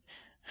opinion?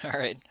 All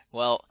right.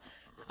 Well,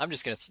 I'm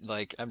just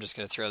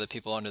gonna throw the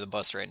people under the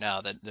bus right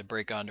now that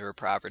break onto her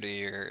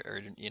property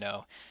or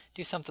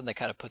do something that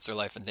kind of puts their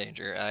life in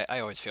danger. I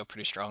always feel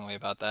pretty strongly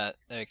about that.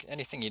 Like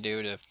anything you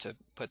do to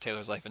put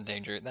Taylor's life in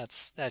danger,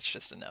 that's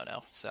just a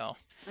no-no. So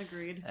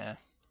agreed.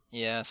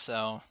 Yeah.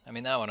 So I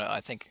mean that one,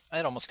 I think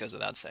it almost goes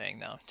without saying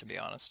though, to be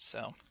honest.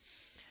 So,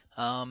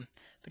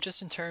 but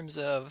just in terms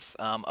of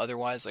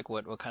otherwise, like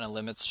what kind of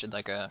limits should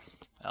I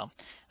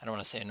don't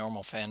want to say a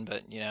normal fan,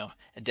 but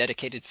a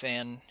dedicated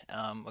fan,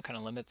 what kind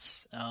of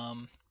limits?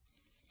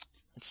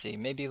 Let's see,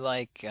 maybe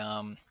like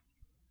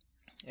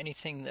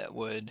anything that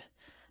would,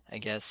 I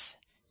guess,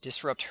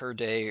 disrupt her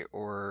day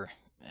or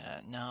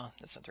no,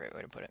 that's not the right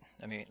way to put it.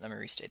 Let me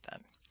restate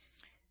that.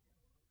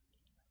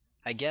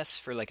 I guess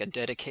for like a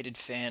dedicated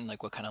fan,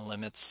 like what kind of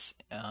limits?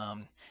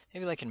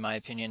 Maybe like in my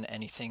opinion,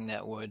 anything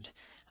that would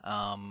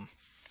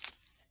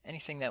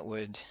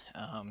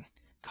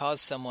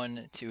cause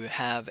someone to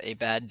have a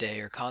bad day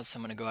or cause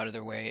someone to go out of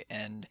their way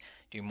and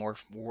do more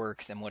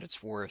work than what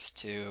it's worth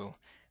to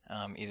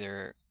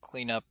either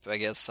clean up, I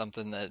guess,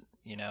 something that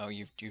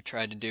you've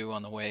tried to do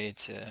on the way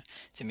to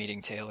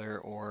meeting Taylor,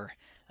 or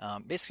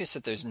basically so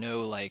that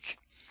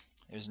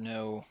there's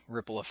no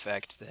ripple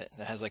effect that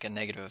has like a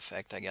negative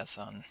effect, I guess,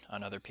 on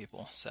other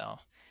people. So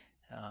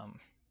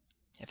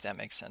if that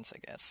makes sense, I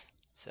guess.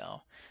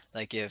 So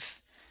like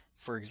if,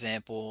 for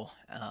example,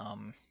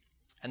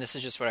 and this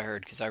is just what I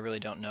heard because I really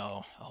don't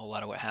know a whole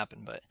lot of what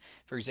happened. But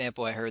for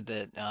example, I heard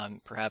that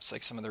perhaps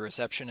like some of the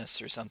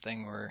receptionists or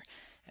something were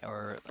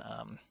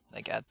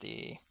like at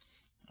the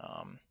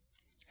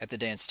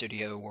dance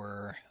studio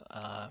were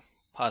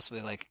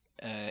possibly like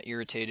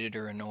irritated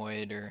or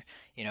annoyed or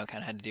kind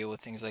of had to deal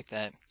with things like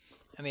that.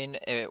 I mean,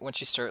 once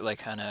you start like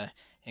kind of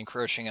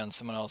encroaching on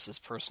someone else's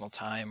personal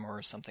time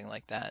or something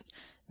like that,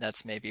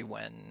 that's maybe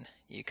when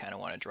you kind of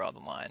want to draw the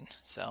line.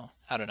 So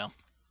I don't know.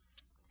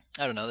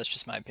 That's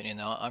just my opinion,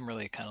 though. I'm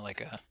really kind of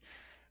like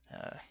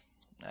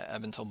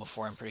I've been told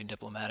before I'm pretty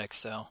diplomatic,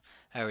 so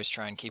I always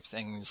try and keep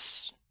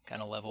things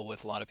kind of level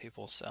with a lot of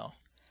people, so,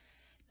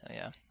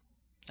 yeah.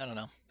 I don't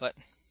know, but,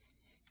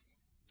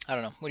 I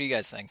don't know. What do you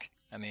guys think?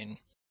 I mean...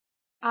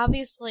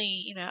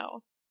 Obviously,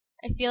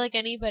 I feel like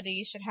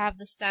anybody should have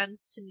the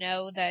sense to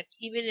know that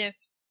even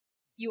if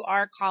you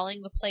are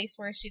calling the place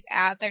where she's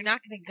at, they're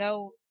not going to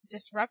go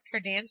disrupt her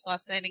dance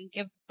lesson and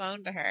give the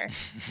phone to her.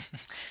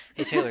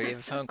 Hey Taylor, you have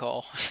a phone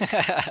call.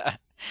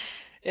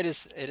 It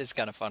is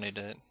kind of funny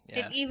to,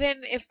 yeah. And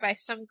even if by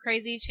some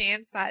crazy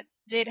chance that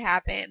did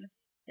happen,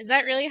 is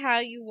that really how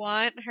you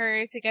want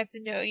her to get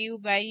to know you,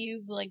 by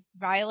you like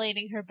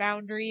violating her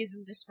boundaries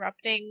and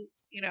disrupting,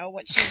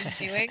 what she was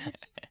doing?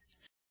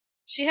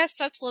 She has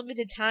such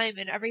limited time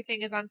and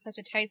everything is on such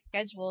a tight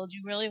schedule. Do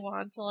you really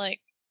want to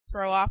like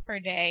throw off her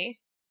day?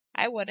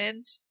 I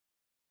wouldn't.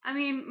 I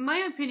mean, my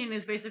opinion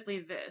is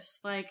basically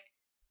this. Like,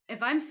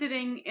 if I'm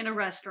sitting in a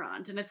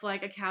restaurant, and it's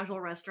like a casual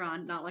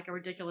restaurant, not like a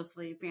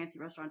ridiculously fancy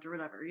restaurant or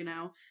whatever,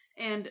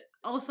 and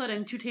all of a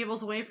sudden, 2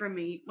 tables away from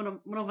me, one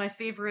of my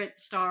favorite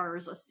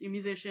stars, a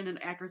musician, an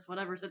actress,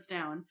 whatever, sits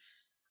down,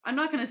 I'm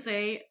not going to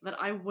say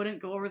that I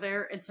wouldn't go over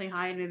there and say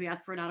hi and maybe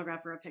ask for an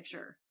autograph or a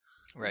picture.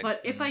 Right.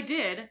 But if I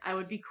did, I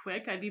would be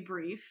quick, I'd be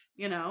brief,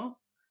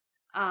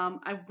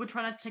 I would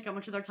try not to take up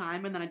much of their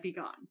time, and then I'd be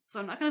gone. So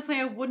I'm not going to say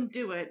I wouldn't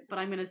do it, but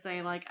I'm going to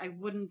say, like, I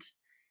would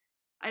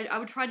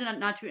try to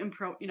not to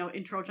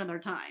encroach on their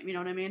time, you know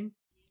what I mean?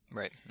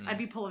 Right. I'd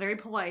be very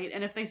polite,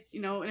 and if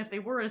they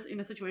were in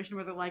a situation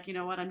where they're like, you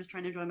know what, I'm just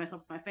trying to enjoy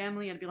myself with my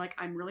family, I'd be like,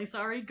 I'm really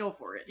sorry, go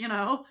for it,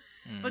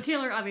 But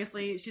Taylor,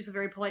 obviously, she's a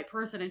very polite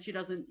person, and she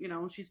doesn't,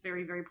 she's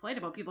very, very polite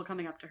about people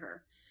coming up to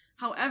her.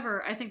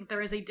 However, I think that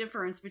there is a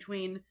difference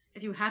between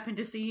if you happen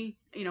to see,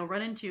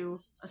 run into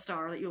a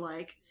star that you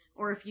like,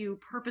 or if you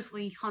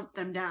purposely hunt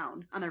them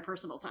down on their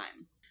personal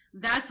time.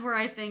 That's where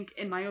I think,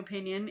 in my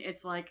opinion,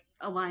 it's like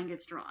a line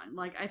gets drawn.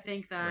 Like, I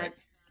think that,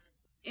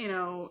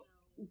 right.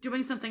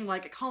 doing something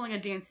like calling a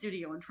dance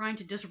studio and trying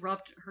to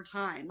disrupt her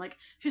time. Like,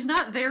 she's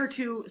not there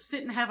to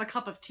sit and have a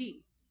cup of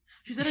tea.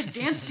 She's at a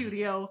dance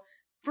studio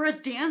for a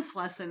dance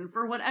lesson,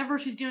 for whatever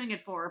she's doing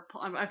it for.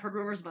 I've heard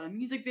rumors about a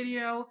music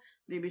video.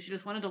 Maybe she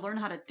just wanted to learn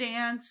how to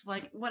dance.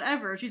 Like,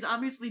 whatever. She's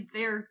obviously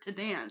there to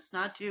dance,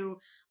 not to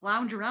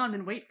lounge around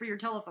and wait for your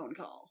telephone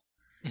call.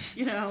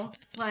 You know?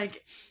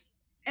 Like,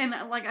 and,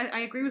 like,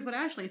 I agree with what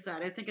Ashley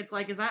said. I think it's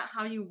like, is that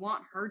how you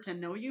want her to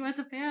know you as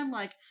a fan?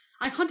 Like,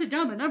 I hunted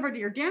down the number to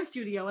your dance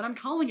studio and I'm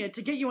calling it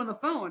to get you on the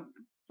phone.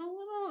 It's a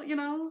little, you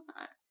know...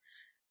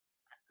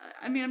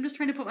 I mean, I'm just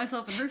trying to put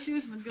myself in her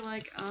shoes and be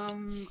like,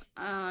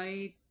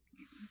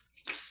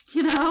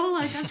 you know,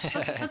 like,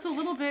 that's a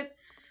little bit,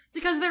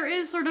 because there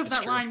is sort of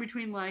that line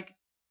between, like,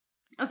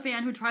 a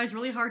fan who tries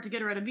really hard to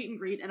get her at a meet and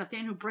greet and a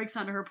fan who breaks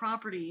onto her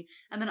property,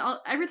 and then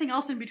everything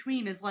else in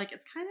between is, like,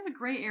 it's kind of a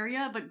gray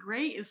area, but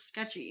gray is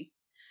sketchy.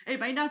 It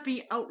might not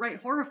be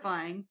outright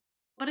horrifying,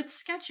 but it's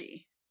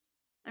sketchy.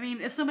 I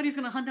mean, if somebody's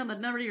gonna hunt down the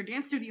number to your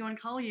dance studio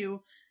and call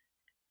you,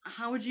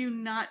 how would you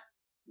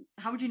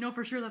know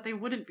for sure that they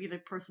wouldn't be the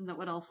person that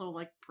would also,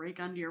 like, break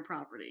onto your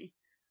property?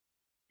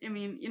 I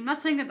mean, I'm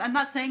not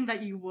saying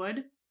that you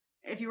would,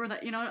 if you were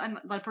that, you know, I'm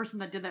that person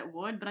that did that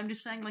would, but I'm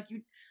just saying, like,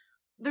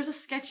 there's a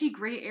sketchy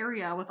gray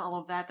area with all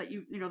of that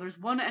you know, there's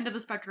one end of the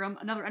spectrum,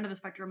 another end of the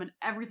spectrum, and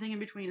everything in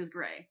between is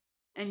gray.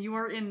 And you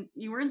are in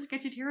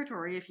sketchy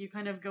territory if you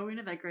kind of go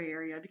into that gray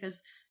area,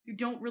 because you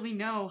don't really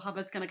know how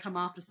that's going to come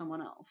off to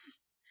someone else.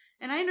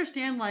 And I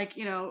understand, like,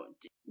 you know,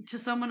 to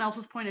someone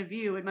else's point of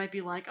view, it might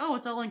be like, oh,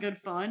 it's all in good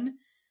fun,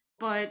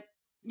 but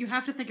you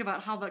have to think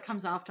about how that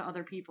comes off to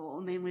other people,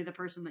 namely the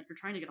person that you're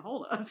trying to get a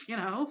hold of, you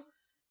know?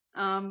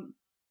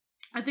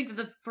 I think that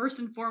the first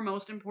and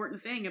foremost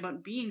important thing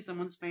about being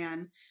someone's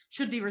fan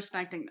should be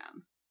respecting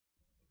them.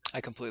 I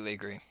completely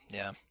agree,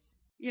 yeah.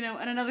 You know,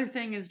 and another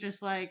thing is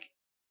just, like,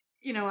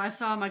 you know, I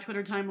saw my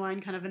Twitter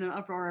timeline kind of in an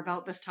uproar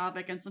about this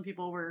topic, and some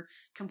people were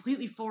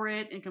completely for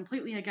it and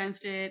completely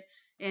against it.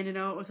 And, you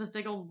know, it was this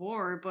big old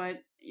war, but,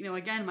 you know,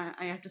 again,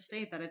 I have to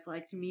state that it's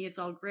like, to me, it's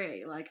all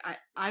gray. Like,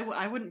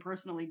 I wouldn't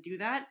personally do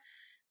that.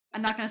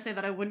 I'm not going to say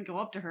that I wouldn't go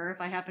up to her if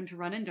I happened to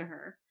run into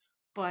her,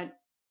 but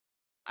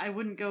I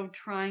wouldn't go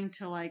trying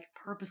to, like,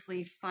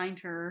 purposely find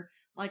her,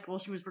 like, while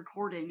she was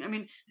recording. I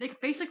mean,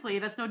 basically,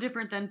 that's no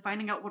different than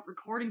finding out what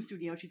recording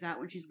studio she's at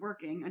when she's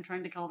working and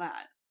trying to call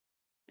that.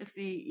 It's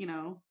you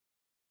know,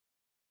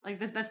 like,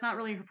 that's not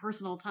really her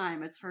personal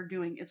time. It's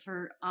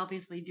her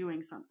obviously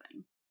doing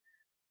something.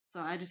 So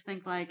I just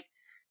think, like,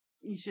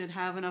 you should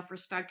have enough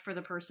respect for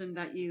the person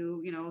that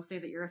you know, say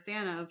that you're a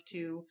fan of,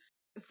 to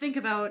think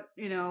about,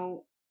 you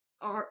know,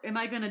 am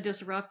I going to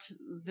disrupt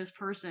this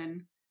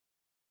person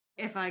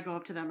if I go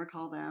up to them or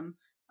call them?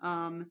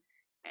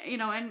 You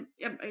know, and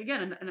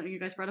again, and you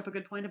guys brought up a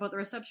good point about the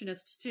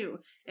receptionists too.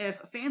 If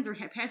fans are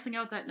passing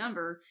out that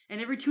number, and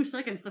every 2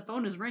 seconds the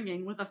phone is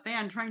ringing with a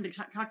fan trying to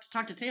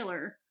talk to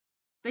Taylor,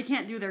 they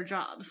can't do their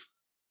jobs.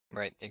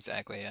 Right,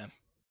 exactly, yeah.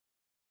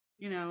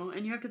 You know,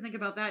 and you have to think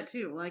about that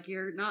too. Like,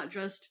 you're not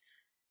just,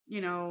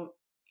 you know,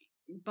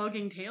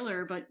 bugging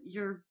Taylor, but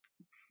you're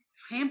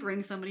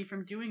hampering somebody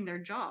from doing their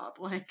job.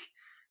 Like,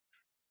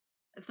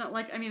 it's not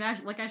like, I mean,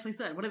 like Ashley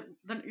said,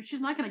 she's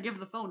not going to give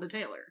the phone to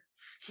Taylor,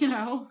 you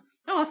know?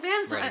 No, a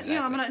fan's, right, exactly. You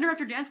know, I'm going to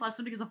interrupt your dance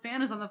lesson because a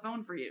fan is on the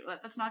phone for you.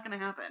 That's not going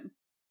to happen.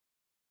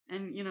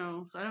 And, you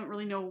know, so I don't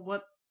really know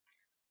what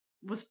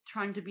was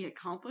trying to be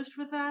accomplished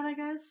with that, I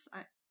guess.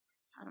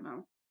 I don't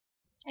know.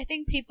 I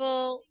think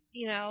people,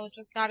 you know,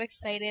 just got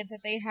excited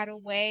that they had a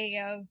way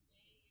of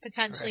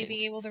potentially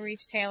being able to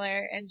reach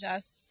Taylor and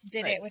just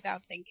did it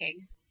without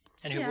thinking.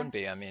 And who wouldn't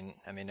be? I mean,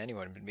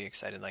 anyone would be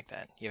excited like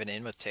that. You have an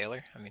in with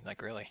Taylor? I mean,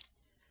 like, really?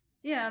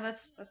 Yeah,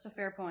 that's a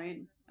fair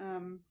point.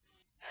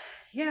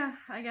 Yeah,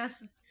 I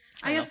guess.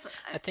 I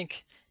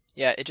think,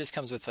 yeah, it just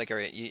comes with, like,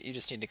 you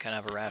just need to kind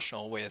of have a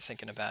rational way of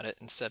thinking about it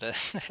instead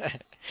of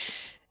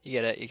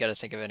you gotta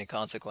think of any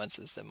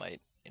consequences that might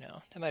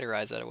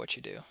arise out of what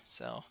you do.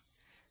 So,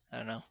 I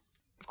don't know.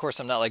 Of course,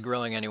 I'm not, like,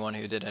 grilling anyone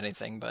who did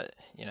anything, but,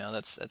 you know,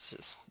 that's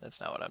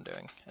not what I'm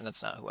doing, and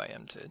that's not who I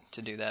am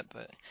to do that.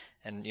 But,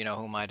 and, you know,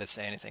 who am I to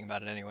say anything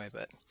about it anyway?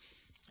 But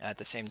at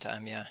the same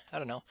time, yeah, I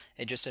don't know.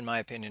 It just, in my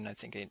opinion, I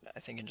think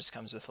it just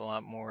comes with a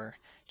lot more,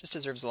 just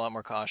deserves a lot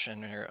more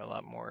caution, or a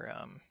lot more,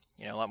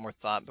 a lot more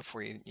thought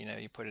before you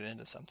put it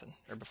into something,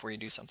 or before you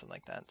do something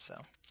like that. So.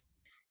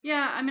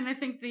 Yeah, I mean, I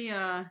think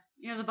the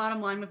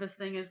bottom line with this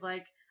thing is,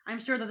 like, I'm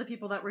sure that the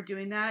people that were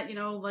doing that, you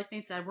know, like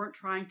Nate said, weren't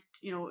trying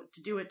to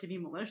do it to be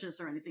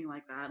malicious or anything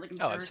like that. Like, I'm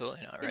sure,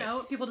 absolutely not, right. You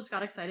know, people just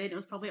got excited. It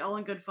was probably all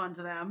in good fun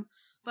to them.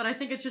 But I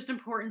think it's just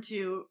important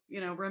to,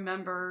 you know,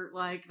 remember,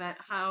 like, that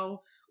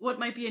what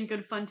might be in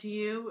good fun to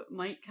you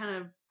might kind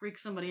of freak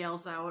somebody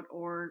else out,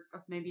 or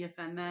maybe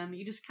offend them.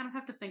 You just kind of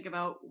have to think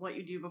about what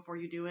you do before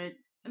you do it.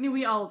 I mean,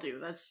 we all do.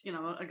 That's, you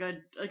know, a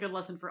good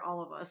lesson for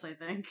all of us, I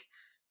think.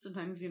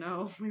 Sometimes, you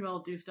know, we all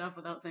do stuff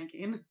without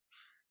thinking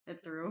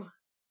it through.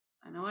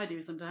 I know I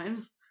do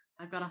sometimes.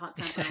 I've got a hot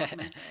temper, what can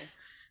I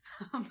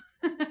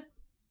say?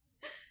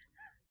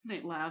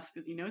 Nate laughs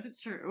because he knows it's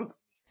true.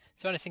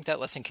 So I think that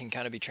lesson can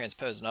kind of be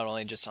transposed not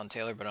only just on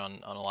Taylor, but on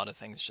a lot of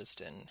things,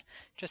 just in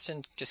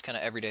kind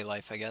of everyday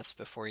life, I guess.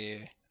 Before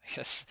you, I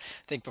guess,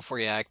 think before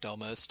you act,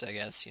 almost. I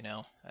guess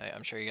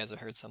I'm sure you guys have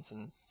heard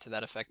something to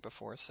that effect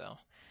before. So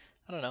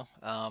I don't know.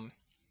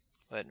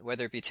 But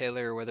whether it be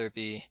Taylor or whether it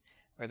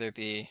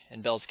be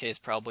in Belle's case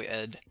probably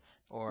Ed,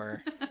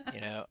 or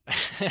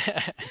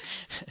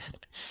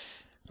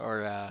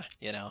or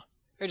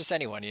just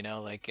anyone,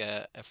 like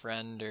a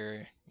friend,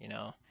 or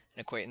an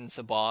acquaintance,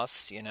 a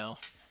boss,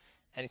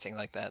 anything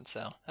like that.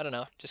 So I don't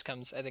know.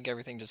 I think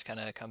everything just kind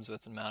of comes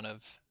with an amount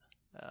of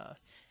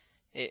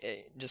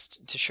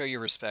just to show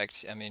your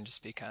respect. I mean,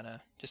 just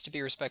to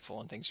be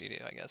respectful in things you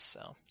do, I guess.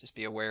 So just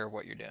be aware of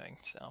what you're doing.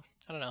 So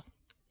I don't know.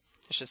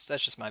 That's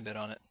just my bit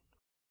on it.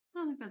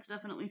 I think that's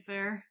definitely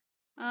fair.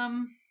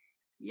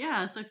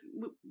 Yeah, so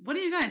what do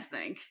you guys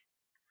think?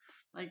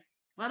 Like,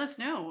 let us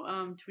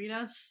know. Tweet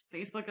us,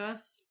 Facebook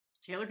us,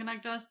 Taylor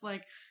Connect us.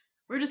 Like,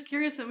 we're just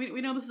curious. And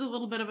we know this is a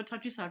little bit of a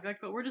touchy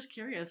subject, but we're just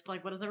curious.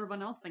 Like, what does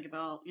everyone else think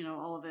about,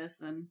 all of this?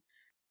 And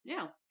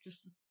yeah,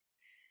 just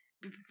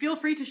feel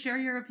free to share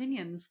your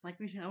opinions. Like,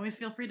 we should always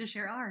feel free to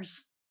share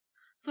ours.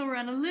 So we're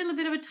on a little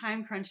bit of a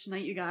time crunch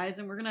tonight, you guys,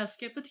 and we're going to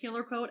skip the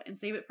Taylor quote and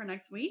save it for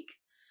next week.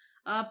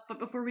 But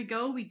before we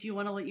go, we do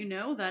want to let you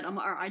know that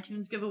our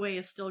iTunes giveaway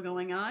is still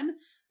going on.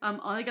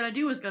 All you gotta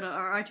do is go to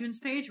our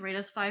iTunes page, rate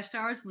us 5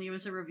 stars, and leave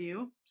us a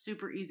review.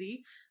 Super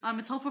easy.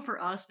 It's helpful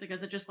for us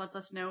because it just lets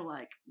us know,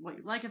 like, what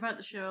you like about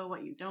the show,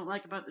 what you don't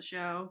like about the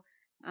show.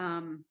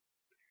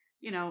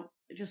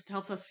 It just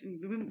helps us.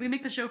 We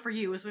make the show for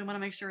you, so we want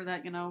to make sure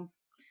that,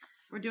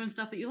 we're doing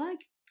stuff that you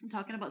like and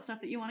talking about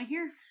stuff that you want to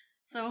hear.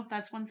 So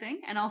that's one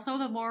thing. And also,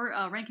 the more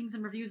rankings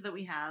and reviews that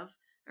we have,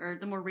 or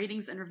the more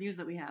ratings and reviews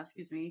that we have,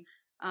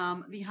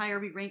 the higher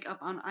we rank up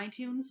on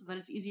iTunes, so that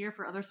it's easier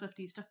for other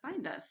Swifties to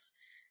find us.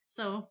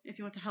 So if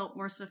you want to help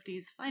more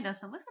Swifties find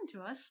us and listen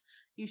to us,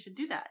 you should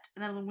do that.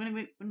 And then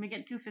when we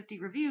get to 50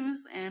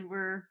 reviews, and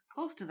we're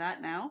close to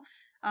that now,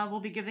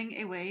 we'll be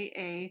giving away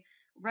a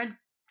red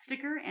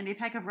sticker and a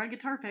pack of red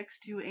guitar picks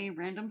to a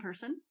random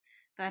person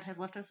that has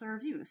left us a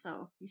review.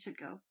 So you should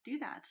go do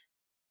that,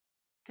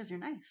 because you're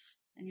nice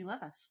and you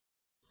love us.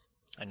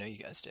 I know you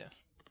guys do.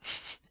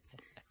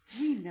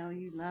 We know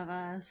you love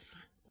us.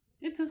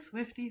 It's a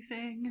Swiftie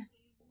thing.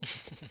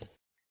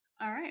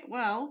 All right,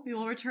 well, we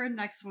will return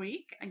next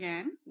week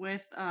again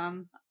with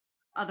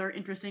other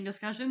interesting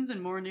discussions and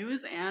more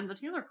news and the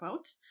Taylor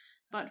quote.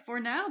 But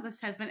for now,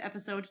 this has been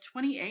episode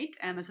 28,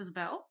 and this is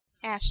Belle.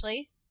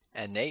 Ashley.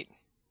 And Nate.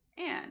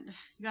 And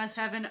you guys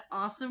have an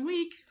awesome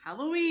week.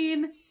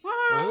 Halloween! Woo!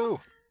 Woo!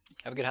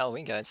 Have a good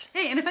Halloween, guys.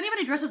 Hey, and if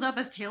anybody dresses up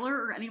as Taylor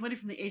or anybody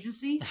from the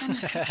agency, send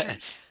us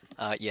pictures.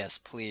 Yes,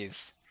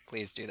 please.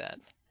 Please do that.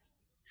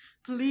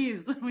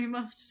 Please, we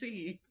must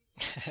see.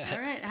 All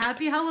right,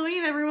 happy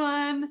Halloween,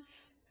 everyone!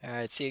 All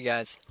right, see you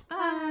guys.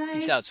 Bye!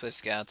 Peace out, Swift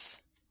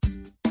Scouts.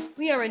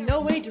 We are in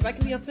no way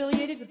directly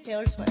affiliated with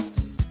Taylor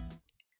Swift.